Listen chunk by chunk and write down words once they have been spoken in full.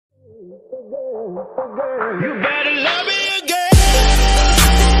You better love me again.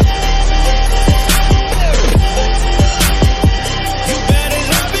 You better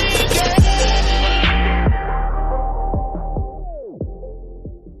love me again.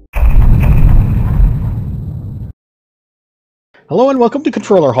 Hello and welcome to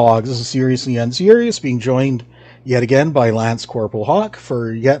ControllerHogZ. This is Seriously Unserious, being joined yet again by Lance Corporal Hawk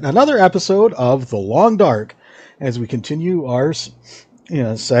for yet another episode of The Long Dark, as we continue our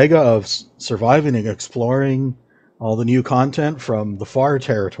saga of surviving and exploring all the new content from the far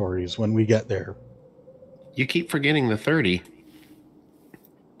territories when we get there. You keep forgetting the 30.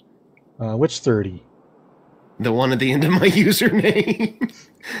 Which 30? The one at the end of my username.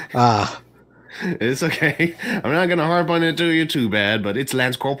 Ah. It's okay. I'm not going to harp on it to you too bad, but it's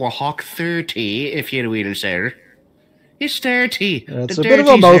Lance Corporal Hawk 30, if you will, sir. It's 30. It's a bit of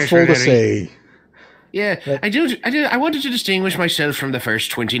a mouthful to say. Yeah, I wanted to distinguish myself from the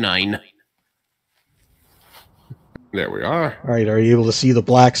first 29. There we are. Alright, are you able to see the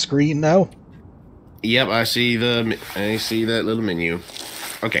black screen now? Yep, I see that little menu.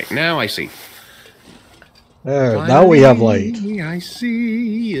 Okay, now I see. There, now we have light. I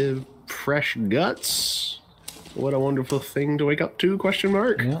see fresh guts. What a wonderful thing to wake up to, question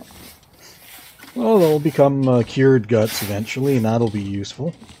mark. Yeah. Well, they'll become cured guts eventually, and that'll be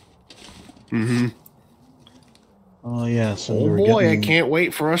useful. Mm-hmm. Oh, yeah. So oh boy, I can't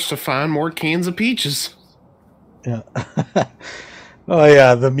wait for us to find more cans of peaches. Yeah. Oh,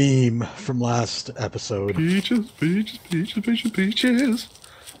 yeah, the meme from last episode. Peaches, peaches, peaches, peaches, peaches.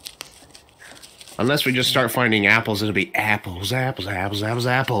 Unless we just start finding apples, it'll be apples, apples, apples, apples,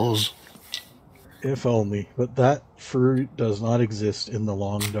 apples. If only. But that fruit does not exist in the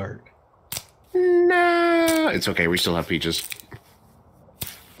long dark. No, it's okay. We still have peaches.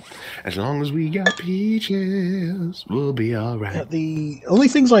 As long as we got peaches, we'll be all right. Yeah, the only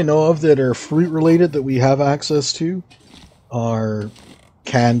things I know of that are fruit-related that we have access to are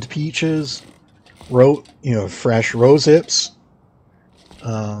canned peaches, fresh rose hips,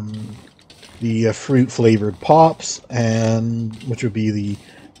 the fruit-flavored pops, and which would be the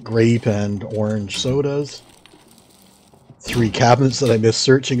grape and orange sodas. 3 cabinets that I missed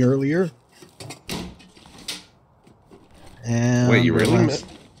searching earlier. And wait, you really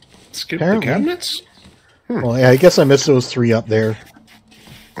skipped the cabinets? Well, yeah, I guess I missed those 3 up there.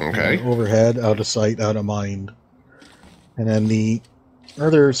 Okay. Overhead, out of sight, out of mind. And then the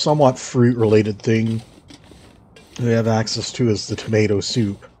other somewhat fruit-related thing we have access to is the tomato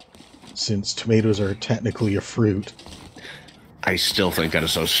soup, since tomatoes are technically a fruit. I still think that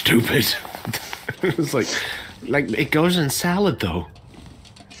is so stupid. It's like it goes in salad, though.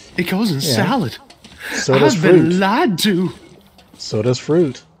 It goes in salad. So does I've fruit. been lied to. So does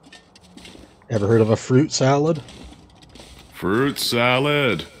fruit. Ever heard of a fruit salad? Fruit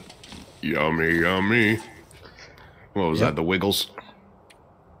salad. Yummy, yummy. What was that, the Wiggles?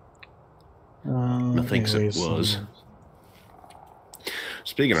 I think it was.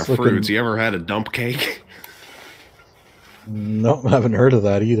 Speaking of fruits, you ever had a dump cake? Nope, I haven't heard of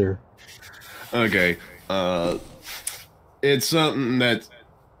that either. Okay. It's something that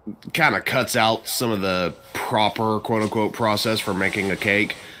kind of cuts out some of the proper quote-unquote process for making a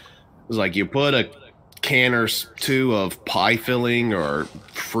cake. It's like you put a can or 2 of pie filling or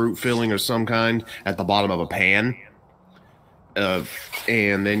fruit filling or some kind at the bottom of a pan. And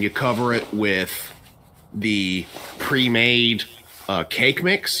then you cover it with the pre-made cake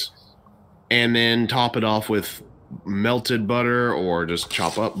mix, and then top it off with melted butter or just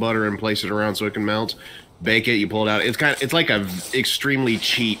chop up butter and place it around so it can melt. Bake it, you pull it out. It's like a extremely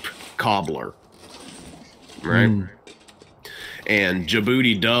cheap cobbler, right? And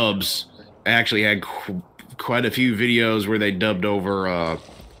Djibouti Dubs actually had quite a few videos where they dubbed over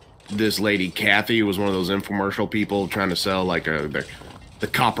this lady Kathy, who was one of those infomercial people trying to sell like the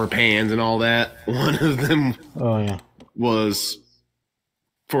copper pans and all that. One of them was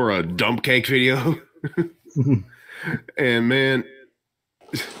for a dump cake video. And man,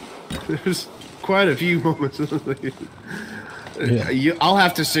 there's quite a few moments. I'll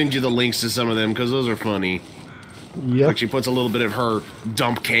have to send you the links to some of them because those are funny. Yep. Like she puts a little bit of her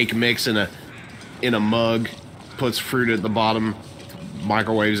dump cake mix in a mug, puts fruit at the bottom,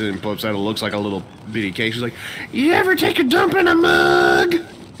 microwaves it, and pops out. It looks like a little bitty cake. She's like, "You ever take a dump in a mug?"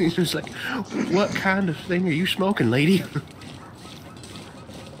 He's just like, "What kind of thing are you smoking, lady?"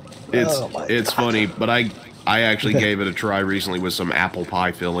 It's funny, but I actually gave it a try recently with some apple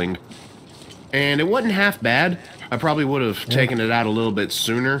pie filling, and it wasn't half bad. I probably would have taken it out a little bit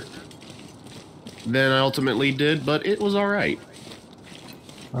sooner than I ultimately did, but it was all right.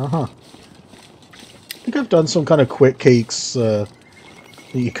 I think I've done some kind of quick cakes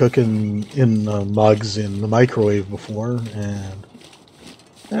you cook in mugs in the microwave before, and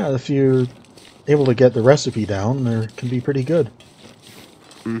yeah, if you're able to get the recipe down, they can be pretty good.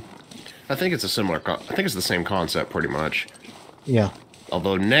 I think it's a similar. I think it's the same concept, pretty much. Yeah.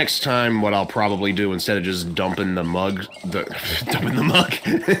 Although next time, what I'll probably do instead of just dumping the mug, dumping the mug,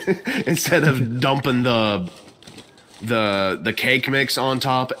 instead of dumping the cake mix on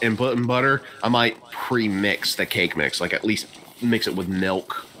top and putting butter, I might pre-mix the cake mix, like at least mix it with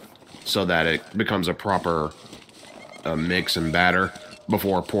milk, so that it becomes a proper mix and batter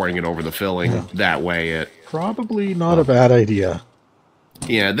before pouring it over the filling. Yeah. That way it. Probably not a bad idea.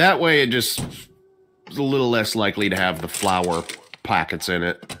 Yeah, that way it just is a little less likely to have the flour packets in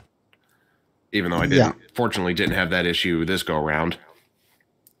it. Even though I didn't, fortunately didn't have that issue this go around.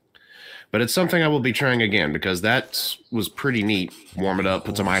 But it's something I will be trying again, because that was pretty neat. Warm it up,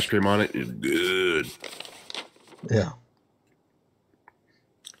 put some ice cream on it. It's good. Yeah.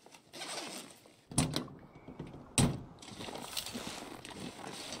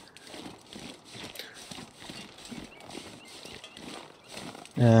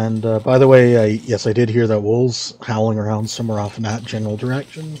 And by the way, yes, I did hear that wolves howling around somewhere off in that general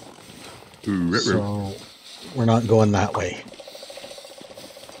direction. So we're not going that way.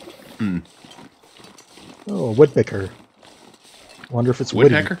 Oh, a woodpecker. Wonder if it's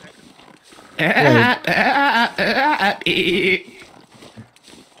woodpecker. Yeah,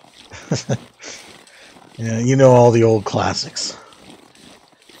 you know all the old classics.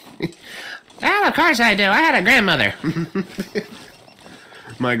 Oh, of course I do. I had a grandmother.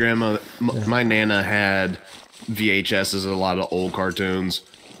 My grandmother, my Nana had VHSs of a lot of old cartoons.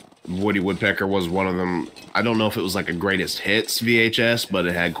 Woody Woodpecker was one of them. I don't know if it was like a greatest hits VHS, but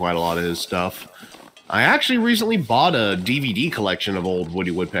it had quite a lot of his stuff. I actually recently bought a DVD collection of old Woody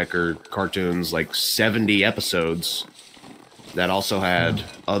Woodpecker cartoons, like 70 episodes, that also had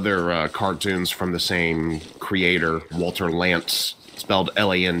other cartoons from the same creator, Walter Lantz, spelled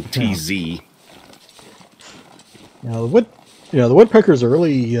Lantz. Now the woodpeckers are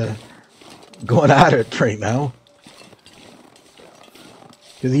really going at it right now.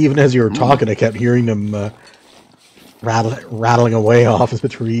 Because even as you were talking, I kept hearing them rattling away off of the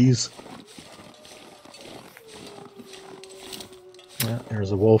trees. Yeah,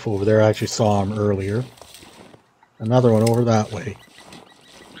 there's a wolf over there. I actually saw him earlier. Another one over that way.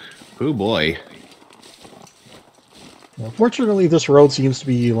 Oh boy. Now, fortunately, this road seems to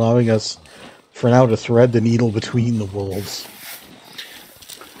be allowing us, for now, to thread the needle between the wolves.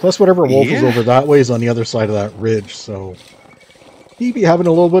 Plus, whatever wolf is over that way is on the other side of that ridge, so he'd be having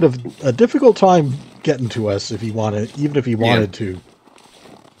a little bit of a difficult time getting to us if he wanted, even if he wanted to.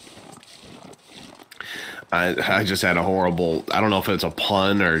 I just had a horrible, I don't know if it's a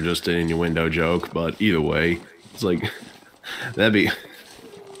pun or just an innuendo joke, but either way, it's like, that'd be,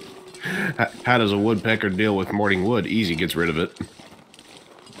 how does a woodpecker deal with morning wood? Easy, gets rid of it.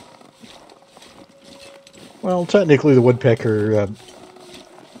 Well, technically the woodpecker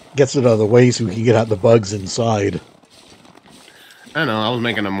gets it out of the way so we can get at the bugs inside. I know, I was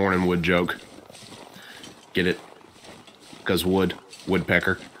making a morning wood joke. Get it? Because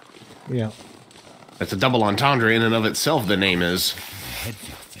woodpecker. Yeah. That's a double entendre in and of itself, the name is.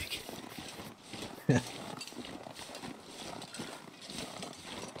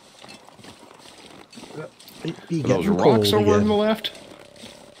 Those rocks over on the left?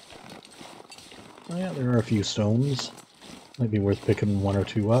 Oh, yeah, there are a few stones. Might be worth picking one or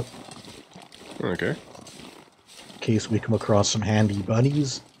two up. Okay. In case we come across some handy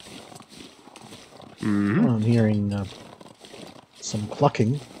bunnies. Oh, I'm hearing some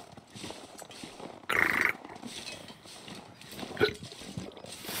clucking.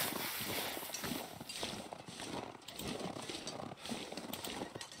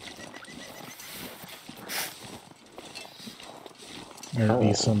 There'd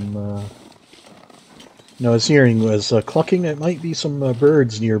be some, no, I was hearing was clucking. It might be some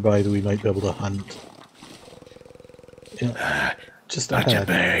birds nearby that we might be able to hunt. Yeah, just bunch of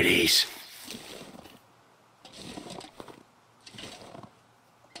birdies.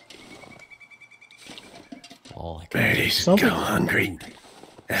 Birdies go hungry.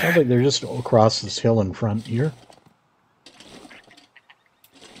 Sounds like they're just across this hill in front here.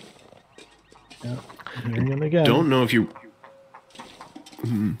 Yeah, hearing them again. Don't know if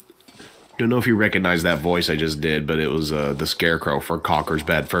you recognize that voice I just did, but it was the Scarecrow for Cocker's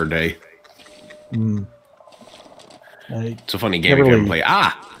Bad Fur Day. It's a funny game if you ever play.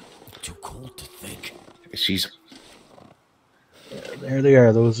 Too cold to think. She's. There they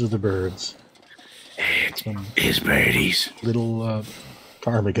are. Those are the birds. It's birdies. Little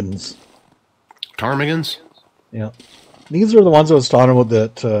ptarmigans. Ptarmigans? Yeah. These are the ones I was talking about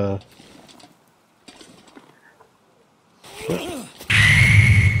that...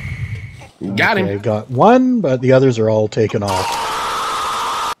 Got him. I got one, but the others are all taken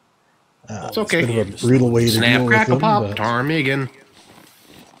off. It's okay. It's a bit of a brutal way to Snap, deal with crackle, them, pop, but- ptarmigan.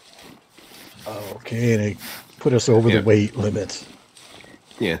 Okay, and it put us over the weight limit.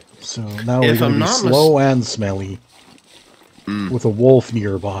 Yeah. So now we're If going I'm to be not slow and smelly. With a wolf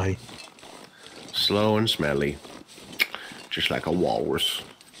nearby. Slow and smelly. Just like a walrus.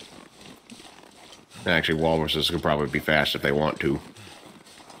 Actually, walruses could probably be fast if they want to.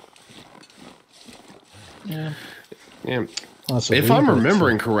 Yeah. Yeah. Possibly, If I'm but,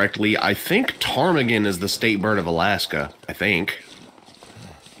 remembering correctly, I think ptarmigan is the state bird of Alaska. I think.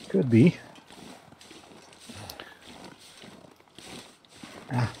 Could be.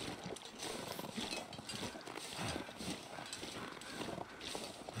 Ah.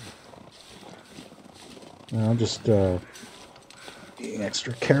 I'm just being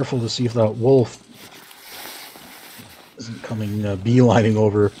extra careful to see if that wolf isn't coming beelining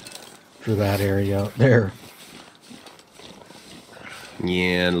over for that area out there.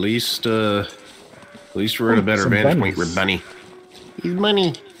 Yeah, at least we're at a better some vantage bunnies. point with Bunny. He's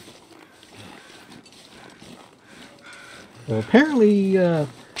Bunny. Well, apparently, that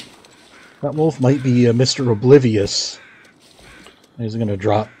wolf might be Mr. Oblivious. He's going to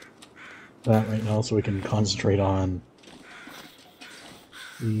drop that right now so we can concentrate on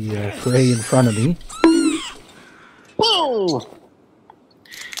the prey in front of me. Whoa!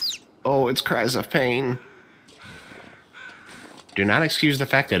 Oh, it's cries of pain. Do not excuse the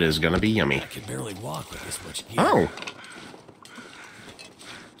fact that it is going to be yummy. I can barely walk with this much gear. Oh.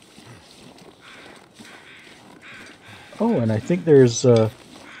 Oh, and I think there's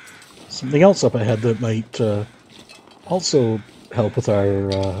something else up ahead that might also help with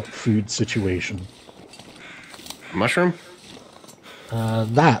our food situation. Mushroom?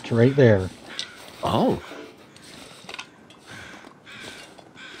 That right there. Oh.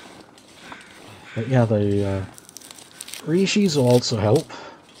 But yeah, the Rishis will also help.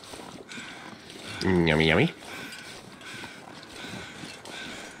 Yummy, yummy.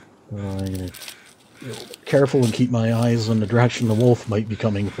 I'm gonna be careful and keep my eyes on the direction the wolf might be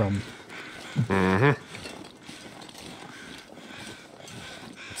coming from. Mm-hmm.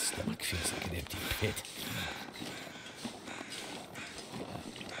 My stomach feels like an empty pit.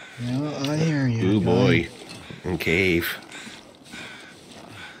 Yeah, I hear you. Ooh, boy. In cave.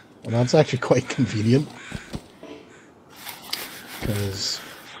 Well, that's actually quite convenient. Because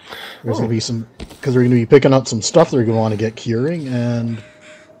there's going to be some... Because we're going to be picking up some stuff they're going to want to get curing, and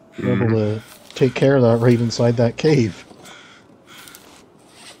be able to take care of that right inside that cave.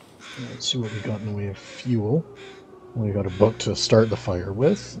 Let's see what we got in the way of fuel. We got a book to start the fire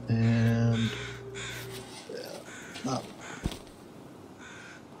with, and... not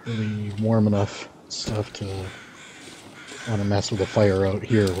really warm enough stuff to want to mess with the fire out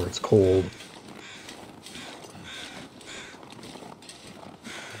here where it's cold.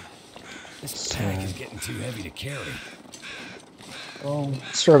 This pack is getting too heavy to carry. I'll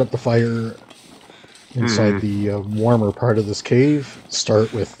start up the fire inside the warmer part of this cave.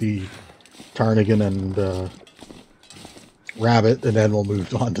 Start with the ptarmigan and rabbit, and then we'll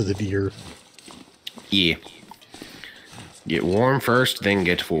move on to the deer. Yeah. Get warm first, then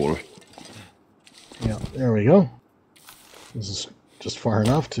get full. Yeah, there we go. This is just far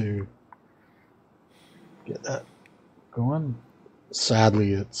enough to get that going.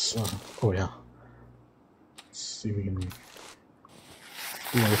 Sadly, it's... oh, yeah. Let's see if we can do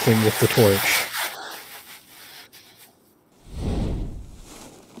our thing with the torch.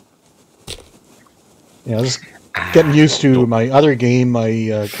 Yeah, just getting used to my other game.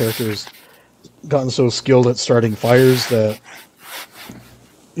 My character's gotten so skilled at starting fires that,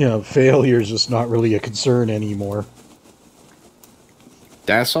 you know, failure is just not really a concern anymore.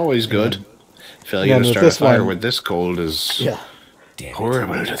 That's always good. Failure then to with start a this fire one- with this cold is Yeah. Damn it.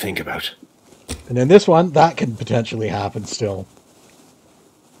 horrible to think about. And then this one, that can potentially happen still.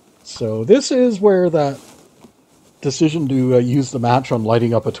 So this is where that decision to use the match on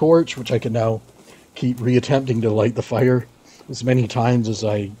lighting up a torch, which I can now keep reattempting to light the fire as many times as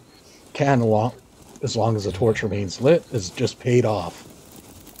I can, as long as the torch remains lit, is just paid off.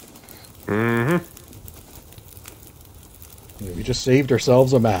 Mm-hmm. We just saved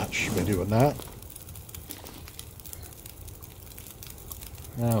ourselves a match by doing that.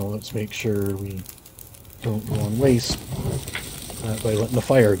 Now let's make sure we don't go on waste by letting the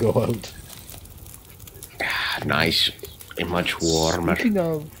fire go out. Nice and much warmer. Speaking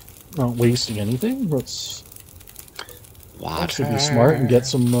of not wasting anything, let's Water. actually be smart and get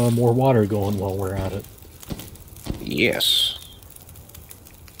some more water going while we're at it. Yes.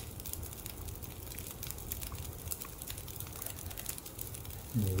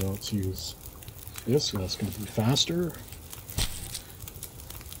 There we go, let's use this, so that's going to be faster.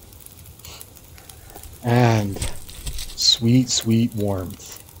 And sweet, sweet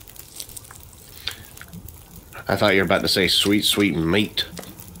warmth. I thought you were about to say sweet, sweet meat.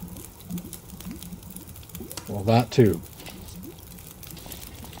 Well, that too.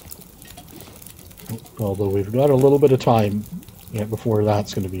 Although we've got a little bit of time yet before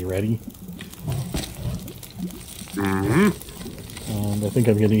that's going to be ready. Mm-hmm. And I think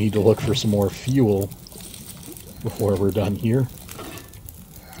I'm going to need to look for some more fuel before we're done here.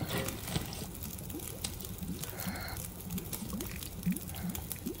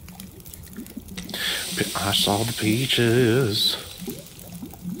 I saw the peaches.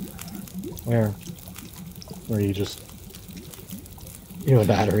 Where? Where you just... You know,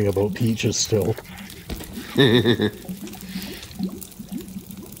 battering about peaches still.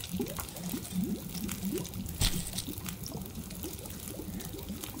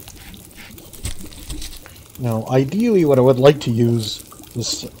 Now, ideally, what I would like to use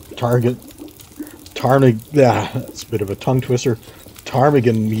this it's a bit of a tongue twister,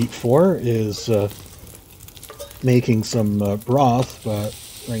 ptarmigan meat for is making some broth, but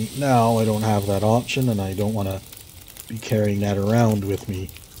right now I don't have that option, and I don't want to be carrying that around with me.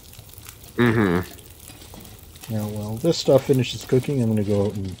 Mm-hmm. Now, while this stuff finishes cooking, I'm going to go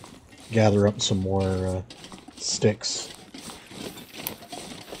out and gather up some more sticks.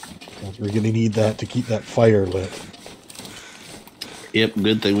 We're going to need that to keep that fire lit. Yep,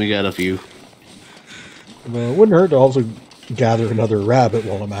 good thing we got a few. Well, it wouldn't hurt to also gather another rabbit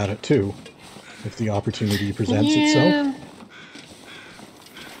while I'm at it, too, if the opportunity presents itself.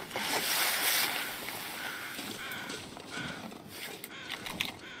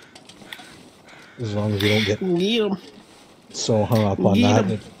 As long as we don't get so hung up on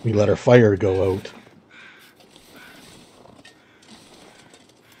that we let our fire go out.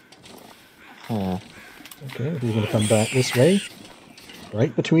 Okay, we're going to come back this way.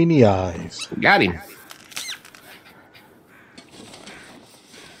 Right between the eyes. Got him.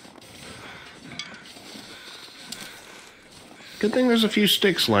 Good thing there's a few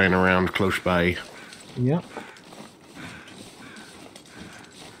sticks lying around close by. Yep.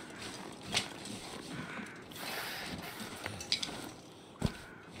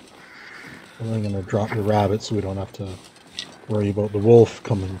 And I'm going to drop the rabbit so we don't have to worry about the wolf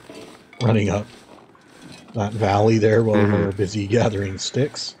coming running up that valley there while we're busy gathering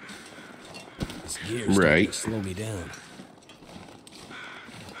sticks. This gear's starting to slow me down.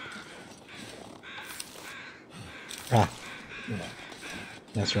 Ah, yeah.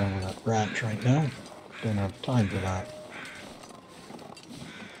 Mess around with that branch right now. Don't have time for that.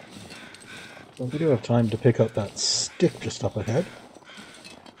 But we do have time to pick up that stick just up ahead.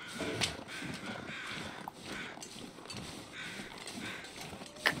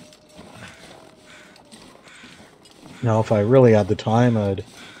 Now, if I really had the time, I'd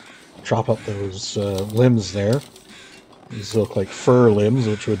chop up those limbs there. These look like fir limbs,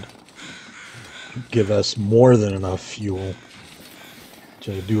 which would give us more than enough fuel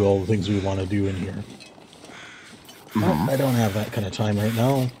to do all the things we want to do in here. Well, I don't have that kind of time right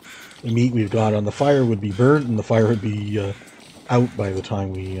now. The meat we've got on the fire would be burnt, and the fire would be out by the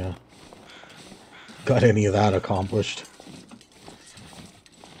time we got any of that accomplished.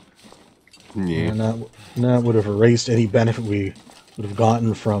 Yeah. And that would have erased any benefit we would have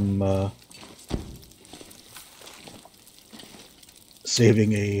gotten from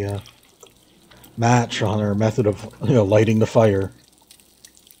saving a match on our method of lighting the fire.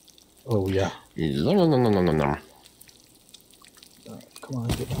 Oh yeah. Come on,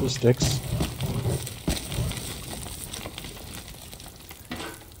 get to the sticks.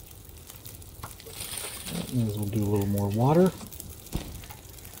 May as well do a little more water.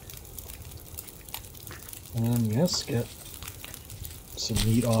 And yes, get some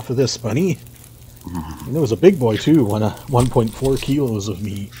meat off of this bunny. And it was a big boy too, 1.4 kilos of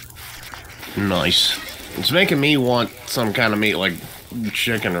meat. Nice. It's making me want some kind of meat like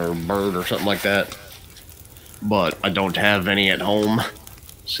chicken or bird or something like that. But I don't have any at home,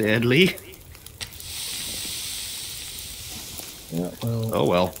 sadly. Yeah, well. Oh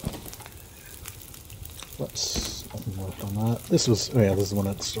well. What's nothing left on that? This was, oh yeah, this is the one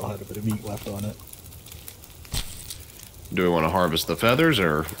that still had a bit of meat left on it. Do we want to harvest the feathers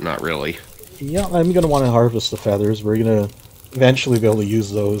or not really? Yeah, I'm going to want to harvest the feathers. We're going to eventually be able to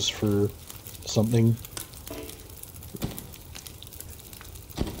use those for something.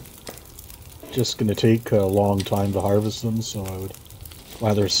 Just going to take a long time to harvest them, so I would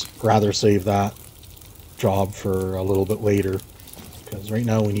rather save that job for a little bit later. Because right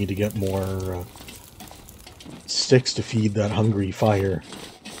now we need to get more sticks to feed that hungry fire.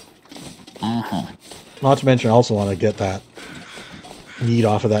 Not to mention I also want to get that meat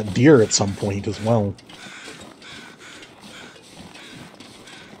off of that deer at some point as well.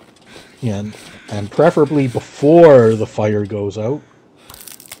 And preferably before the fire goes out.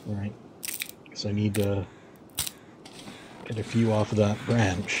 Alright. Because I need to get a few off of that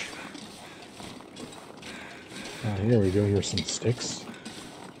branch. Here we go. Here's some sticks.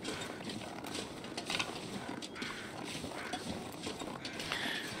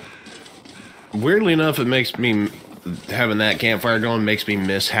 Weirdly enough, it makes me, having that campfire going makes me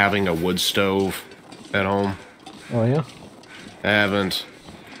miss having a wood stove at home. Oh yeah? I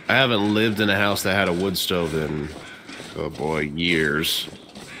haven't lived in a house that had a wood stove in, oh boy, years.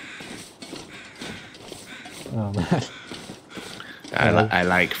 Oh man. I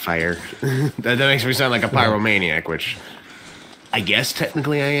like fire. that makes me sound like a pyromaniac, which I guess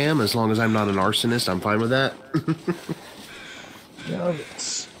technically I am. As long as I'm not an arsonist, I'm fine with that. Yeah,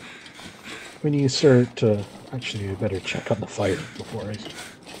 it's when you start to... Actually, I better check on the fire before I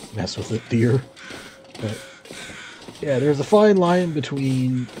mess with it, deer. But yeah, there's a fine line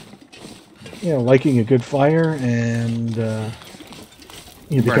between, you know, liking a good fire and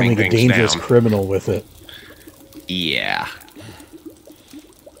you becoming a dangerous criminal with it. Yeah.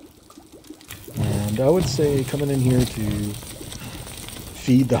 And I would say coming in here to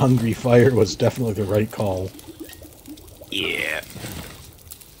feed the hungry fire was definitely the right call. Yeah.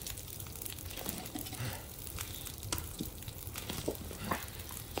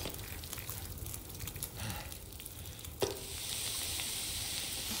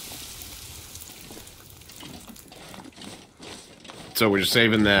 So we're just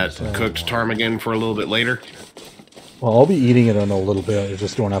saving that cooked ptarmigan for a little bit later? Well, I'll be eating it in a little bit. I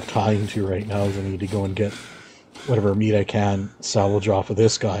just don't have time to right now. I need to go and get whatever meat I can salvage off of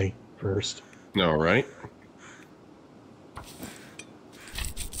this guy first. All right.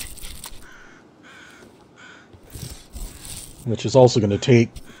 Which is also going to take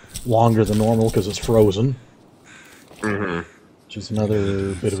longer than normal because it's frozen. Mm-hmm. Which is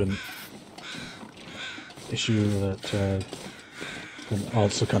another bit of an issue that I'm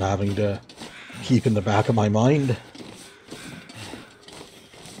also kind of having to keep in the back of my mind.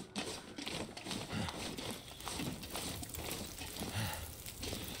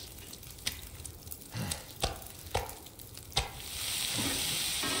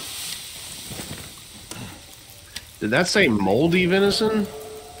 Did that say moldy venison?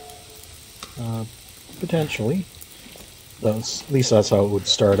 Potentially. At least that's how it would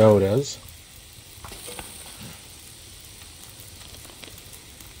start out as.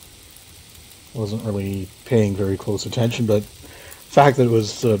 Wasn't really paying very close attention, but the fact that it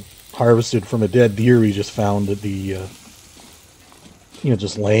was harvested from a dead deer we just found at the, you know,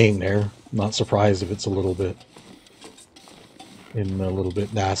 just laying there. I'm not surprised if it's a little bit in a little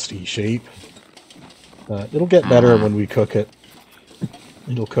bit nasty shape. It'll get better when we cook it.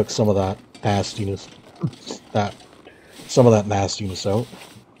 It'll cook some of that nastiness, some of that nastiness out.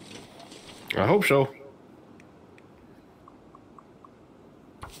 I hope so.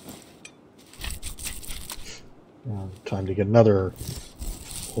 Time to get another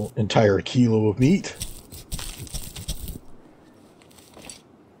whole entire kilo of meat.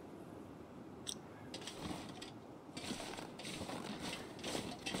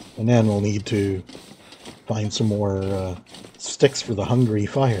 And then we'll need to find some more sticks for the hungry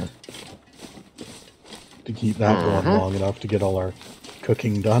fire to keep that going long enough to get all our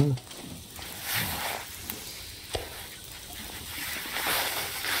cooking done.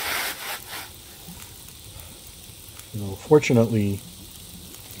 You know, fortunately,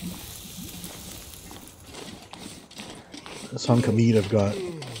 this hunk of meat I've got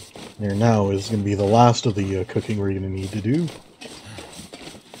there now is going to be the last of the cooking we're going to need to do.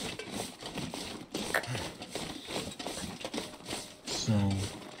 So,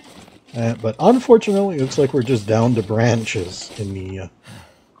 but unfortunately, it looks like we're just down to branches in the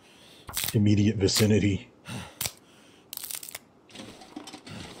immediate vicinity.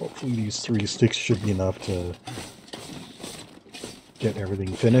 Hopefully these 3 sticks should be enough to get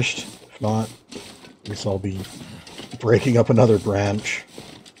everything finished. If not, I guess I'll be breaking up another branch.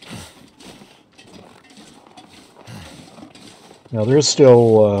 Now there's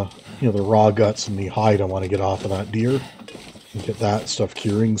still, you know, the raw guts and the hide I want to get off of that deer. And get that stuff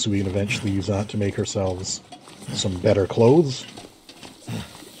curing so we can eventually use that to make ourselves some better clothes.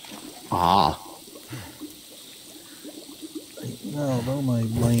 Ah. Now, though, my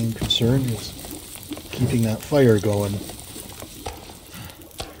main concern is keeping that fire going.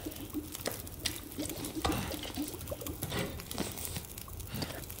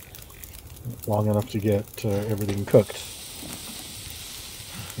 long enough to get everything cooked.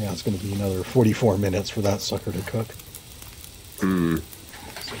 Yeah, it's going to be another 44 minutes for that sucker to cook. Hmm.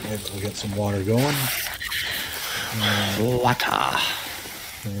 So maybe we'll get some water going. Water.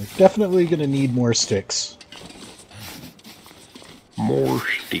 We're definitely going to need more sticks. More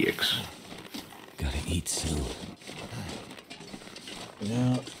sticks. Gotta eat soon.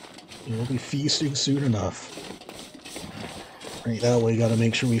 Yeah, you'll be feasting soon enough. Right now, we got to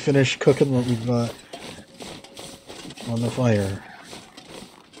make sure we finish cooking what we've got on the fire.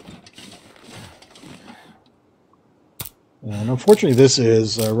 And unfortunately, this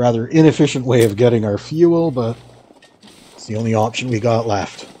is a rather inefficient way of getting our fuel, but it's the only option we got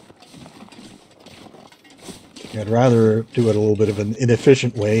left. I'd rather do it a little bit of an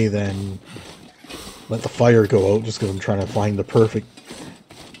inefficient way than let the fire go out, just because I'm trying to find the perfect,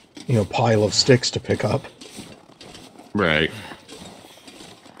 pile of sticks to pick up. Right.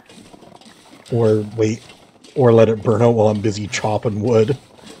 Or wait, or let it burn out while I'm busy chopping wood.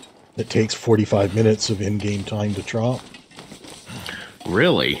 It takes 45 minutes of in-game time to chop.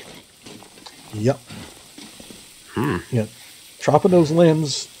 Really? Yep. Yeah, chopping those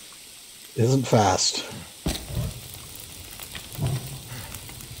limbs isn't fast.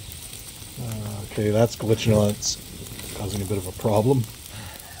 Okay, that's glitching on. It's causing a bit of a problem.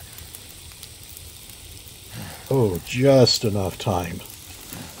 Oh, just enough time.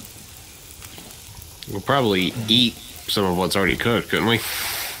 We'll probably eat some of what's already cooked, couldn't we?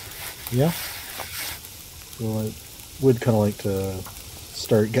 Yeah. So I would kind of like to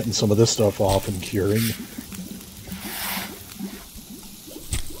start getting some of this stuff off and curing.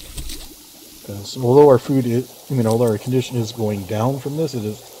 Because although our food is, although our condition is going down from this,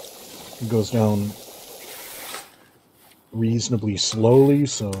 it goes down reasonably slowly,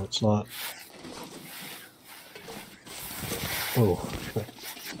 so it's not... Oh,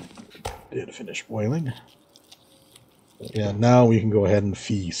 did finish boiling. Yeah, now we can go ahead and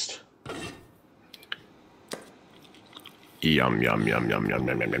feast. Yum, yum, yum, yum, yum,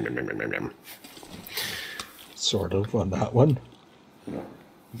 yum, yum, yum, yum, yum, yum. Sort of, on that one.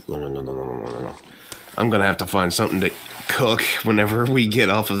 No. I'm gonna have to find something to cook whenever we get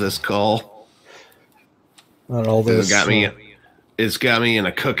off of this call. Not all this. It's got me in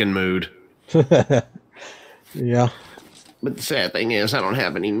a cooking mood. Yeah. But the sad thing is, I don't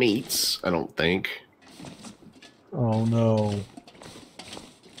have any meats. I don't think. Oh no.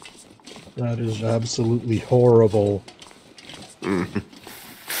 That is absolutely horrible. Oh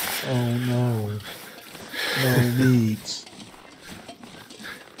no. No meat.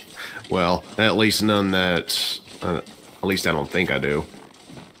 Well, at least none that... at least I don't think I do.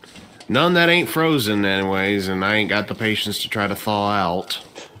 None that ain't frozen anyways, and I ain't got the patience to try to thaw out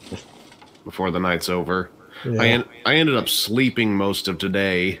before the night's over. Yeah. I ended up sleeping most of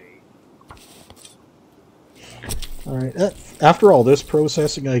today. Alright, after all this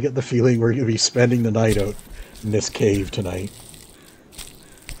processing, I get the feeling we're going to be spending the night out in this cave tonight.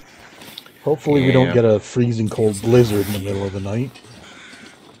 Hopefully we don't get a freezing cold blizzard in the middle of the night.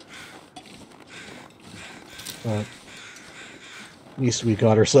 But at least we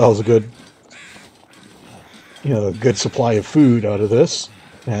got ourselves a good, a good supply of food out of this,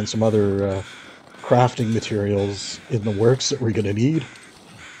 and some other crafting materials in the works that we're going to need.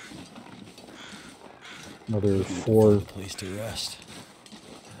 Another 4. Place to rest.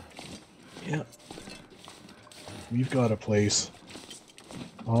 Yeah. We've got a place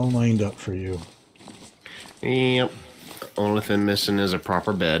all lined up for you. Yep. Only thing missing is a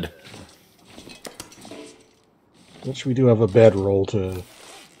proper bed. Which we do have a bedroll to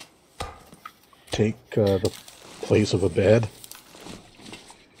take the place of a bed.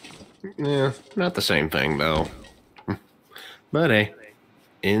 Yeah, not the same thing though. But hey,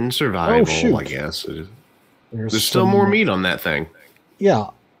 in survival, I guess. There's still more meat on that thing. Yeah.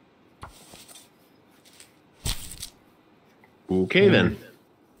 Okay then.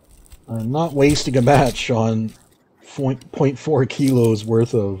 I'm not wasting a match on 0.4 kilos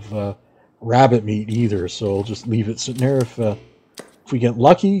worth of rabbit meat either, so I'll just leave it sitting there. If we get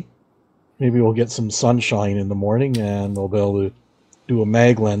lucky, maybe we'll get some sunshine in the morning and we'll be able to do a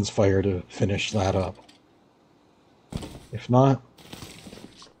mag lens fire to finish that up. If not,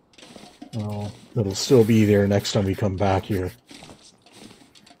 well, it'll still be there next time we come back here.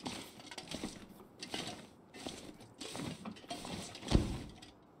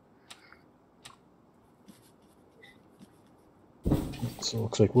 So it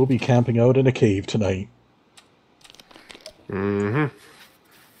looks like we'll be camping out in a cave tonight. Mm-hmm.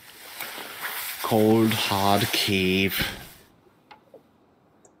 Cold, hard cave.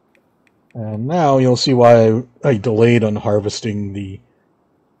 And now you'll see why I delayed on harvesting the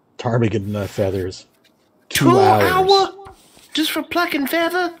ptarmigan feathers. 2 2 hours. hours just for plucking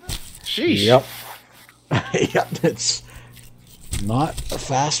feather? Sheesh. Yep. Yeah, it's not a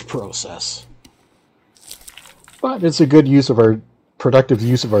fast process. But it's a good use of our productive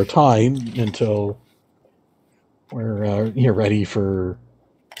use of our time until we're ready for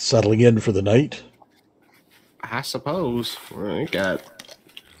settling in for the night. I suppose. Well, it got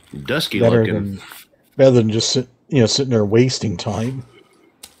dusky Better looking. than just sitting there wasting time.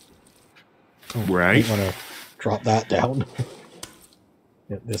 Right. I want to drop that down.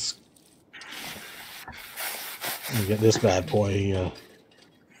 Get this bad boy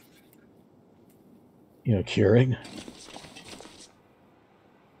curing.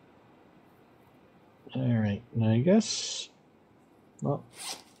 Alright, now I guess not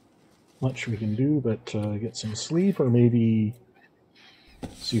much we can do but get some sleep, or maybe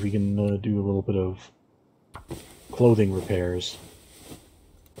see if we can do a little bit of clothing repairs.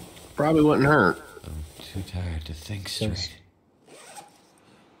 Probably wouldn't hurt. I'm too tired to think straight.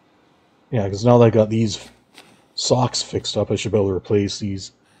 Yeah, because now that I got these socks fixed up, I should be able to replace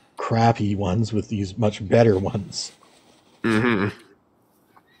these crappy ones with these much better ones. Mm-hmm.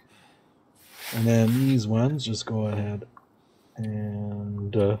 And then these ones, just go ahead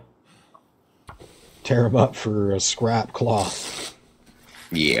and tear them up for a scrap cloth.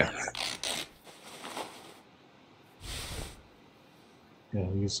 Yeah. Yeah,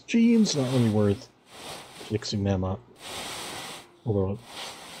 these jeans, not really worth fixing them up. Although,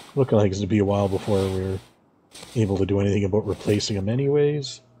 looking like it's going to be a while before we're able to do anything about replacing them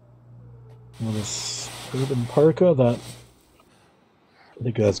anyways. Well, this urban parka, I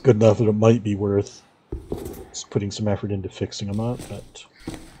think that's good enough that it might be worth just putting some effort into fixing them up, but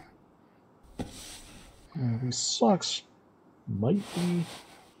these socks might be,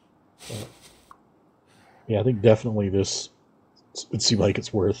 but yeah, I think definitely this would seem like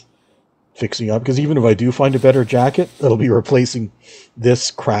it's worth fixing up, because even if I do find a better jacket, it'll be replacing this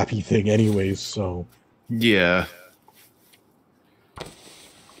crappy thing anyways, so Yeah.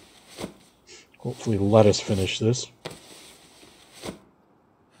 hopefully let us finish this.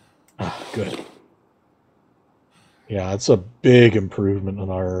 Good. Yeah, it's a big improvement in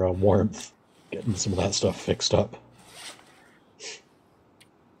our warmth, getting some of that stuff fixed up.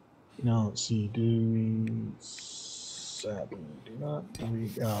 Now, let's see, do not.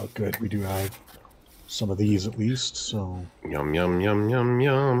 Oh, good, we do have some of these at least, so Yum, yum, yum, yum,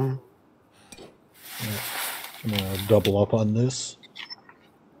 yum. yeah, I'm going to double up on this,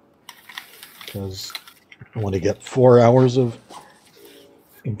 because I want to get 4 hours of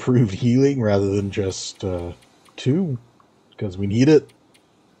improved healing rather than just 2, because we need it.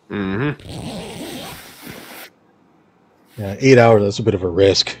 Mm-hmm. Yeah, 8 hours, that's a bit of a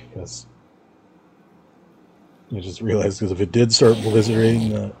risk, because I just realized, because if it did start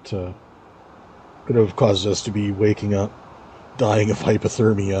blizzarding, that could have caused us to be waking up, dying of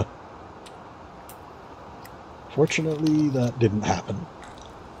hypothermia. Fortunately, that didn't happen.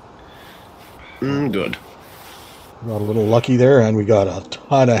 Good. Got a little lucky there, and we got a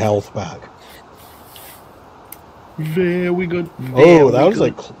ton of health back. Very good. Oh, that was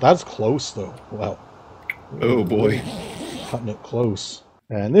that's close though. Wow. Oh boy. Cutting it close.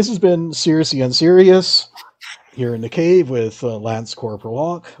 And this has been Seriously Unserious here in the cave with Lance Corporal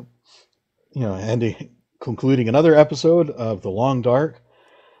Hawk. And concluding another episode of The Long Dark.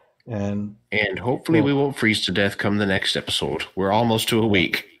 And hopefully we won't freeze to death come the next episode. We're almost to a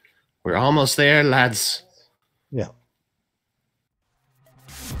week. We're almost there, lads. Yeah.